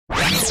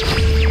Hello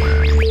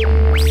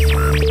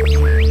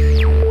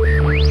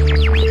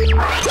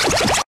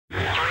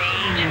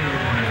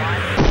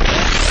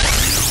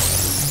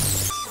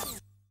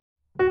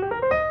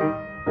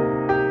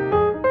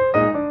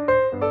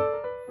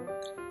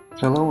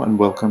and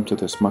welcome to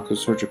this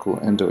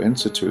Microsurgical Endo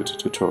Institute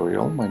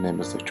tutorial. My name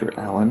is Dr.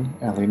 Alan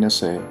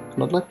Nase,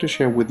 and I'd like to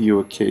share with you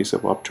a case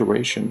of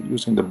obturation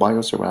using the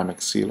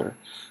Bioceramic Sealer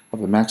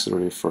of the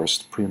maxillary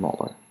first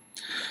premolar.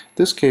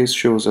 This case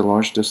shows a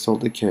large distal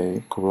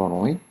decay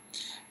coronally.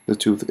 The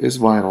tooth is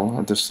vital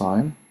at this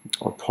time,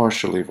 or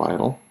partially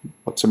vital,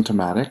 but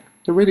symptomatic.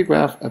 The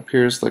radiograph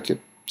appears like a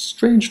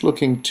strange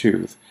looking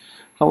tooth.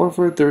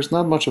 However, there's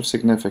not much of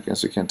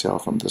significance, you can tell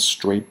from the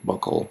straight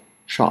buccal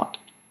shot.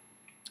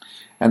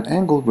 An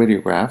angled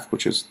radiograph,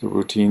 which is the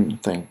routine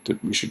thing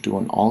that we should do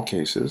in all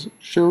cases,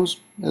 shows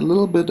a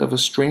little bit of a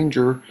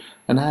stranger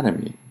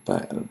anatomy.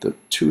 The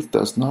tooth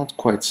does not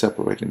quite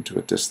separate into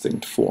a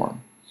distinct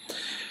form.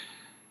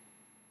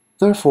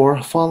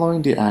 Therefore,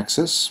 following the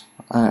axis,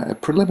 a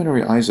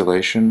preliminary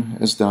isolation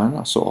is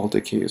done, so all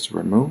decay is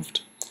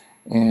removed,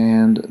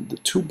 and the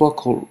two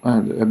buccal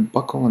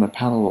and a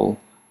palatal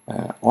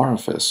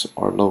orifice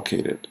are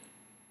located.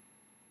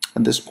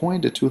 At this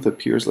point, the tooth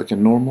appears like a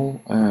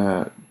normal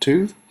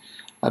tooth.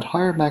 At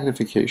higher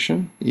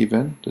magnification,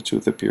 even, the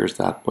tooth appears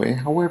that way.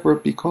 However,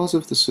 because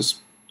of the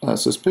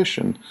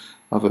suspicion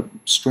of a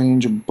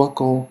strange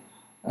buccal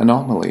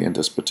anomaly in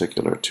this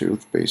particular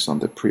tooth based on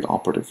the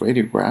preoperative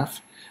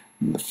radiograph,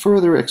 the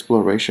further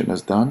exploration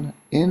is done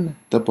in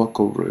the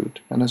buccal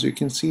root. And as you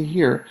can see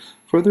here,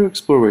 further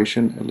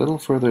exploration a little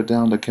further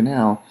down the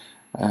canal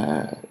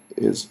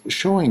is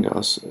showing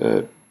us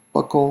a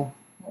buccal,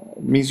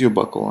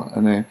 mesiobuccal,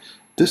 and a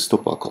distal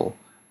buccal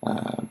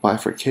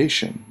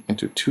bifurcation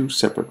into two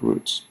separate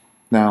roots.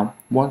 Now,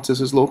 once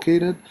this is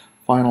located,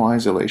 final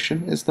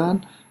isolation is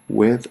done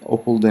with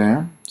opal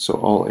dam, so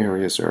all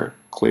areas are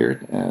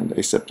cleared and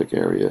aseptic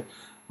area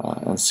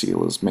and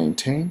seal is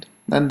maintained,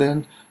 and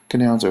then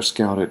canals are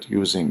scouted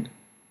using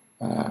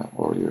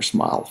your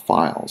smile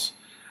files.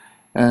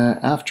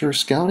 After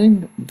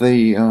scouting,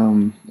 the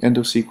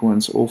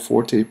EndoSequence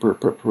 04 taper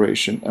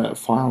preparation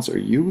files are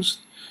used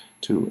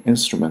to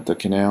instrument the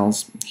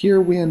canals.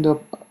 Here we end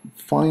up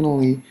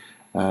finally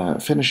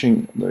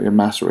finishing the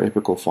master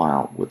apical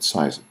file with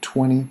size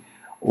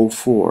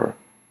 2004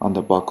 on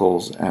the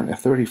buccals and a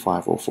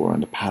 3504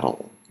 on the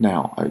paddle.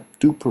 Now, I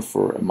do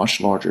prefer a much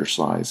larger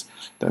size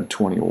than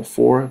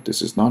 2004.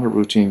 This is not a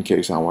routine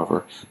case,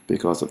 however,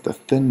 because of the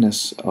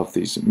thinness of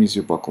these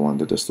mesiobuccal and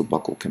the distal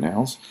buccal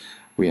canals.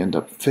 We end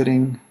up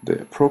fitting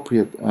the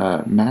appropriate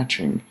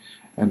matching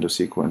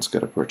EndoSequence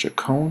gutta-percha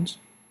cones.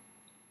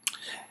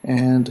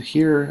 And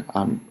here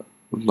I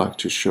would like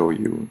to show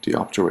you the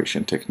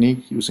obturation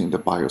technique using the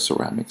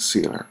Bioceramic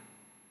Sealer.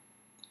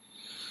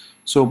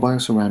 So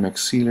Bioceramic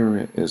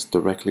Sealer is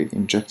directly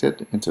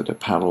injected into the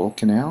palatal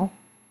canal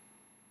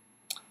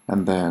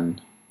and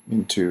then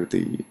into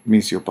the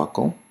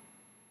mesiobuccal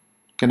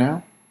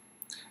canal.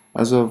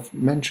 As I've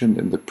mentioned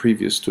in the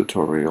previous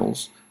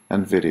tutorials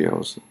and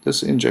videos,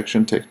 this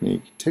injection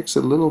technique takes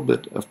a little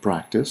bit of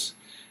practice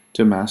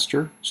to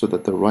master so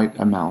that the right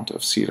amount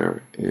of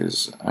sealer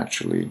is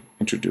actually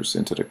introduced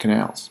into the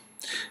canals.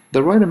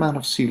 The right amount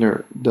of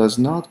sealer does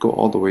not go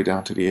all the way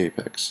down to the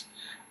apex,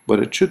 but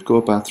it should go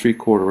about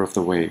 3/4 of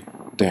the way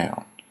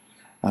down.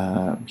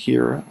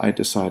 Here I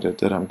decided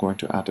that I'm going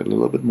to add a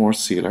little bit more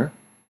sealer.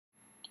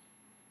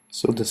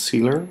 So the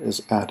sealer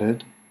is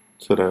added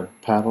to the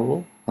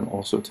palatal and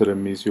also to the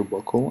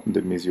mesiobuccal and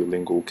the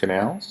mesiolingual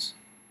canals.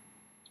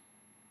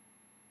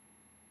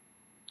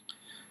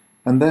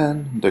 And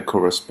then the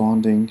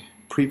corresponding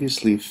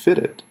previously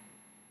fitted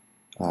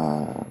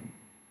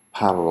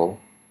palatal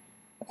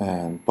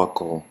and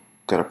buccal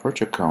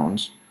gutta-percha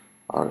cones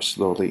are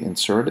slowly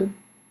inserted.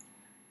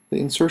 The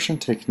insertion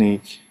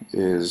technique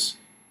is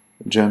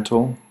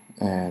gentle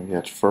and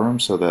yet firm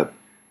so that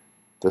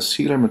the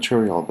sealer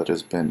material that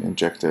has been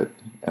injected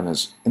and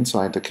is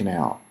inside the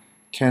canal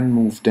can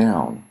move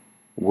down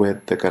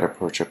with the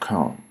gutta-percha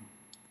cone.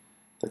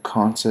 The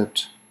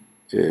concept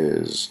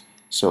is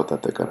so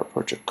that the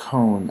gutta-percha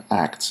cone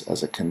acts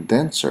as a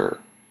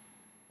condenser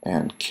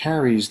and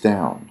carries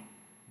down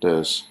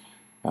this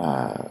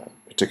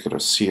particular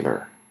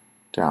sealer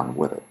down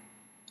with it.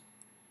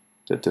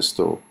 The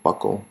distal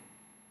buccal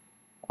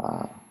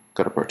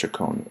gutta-percha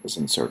cone is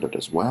inserted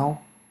as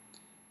well.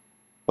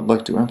 I'd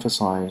like to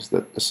emphasize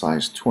that the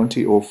size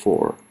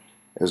 2004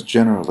 is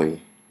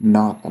generally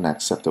not an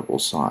acceptable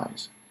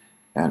size,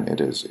 and it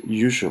is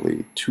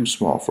usually too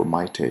small for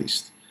my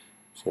taste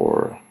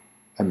for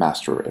a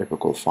master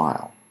apical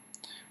file.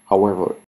 However,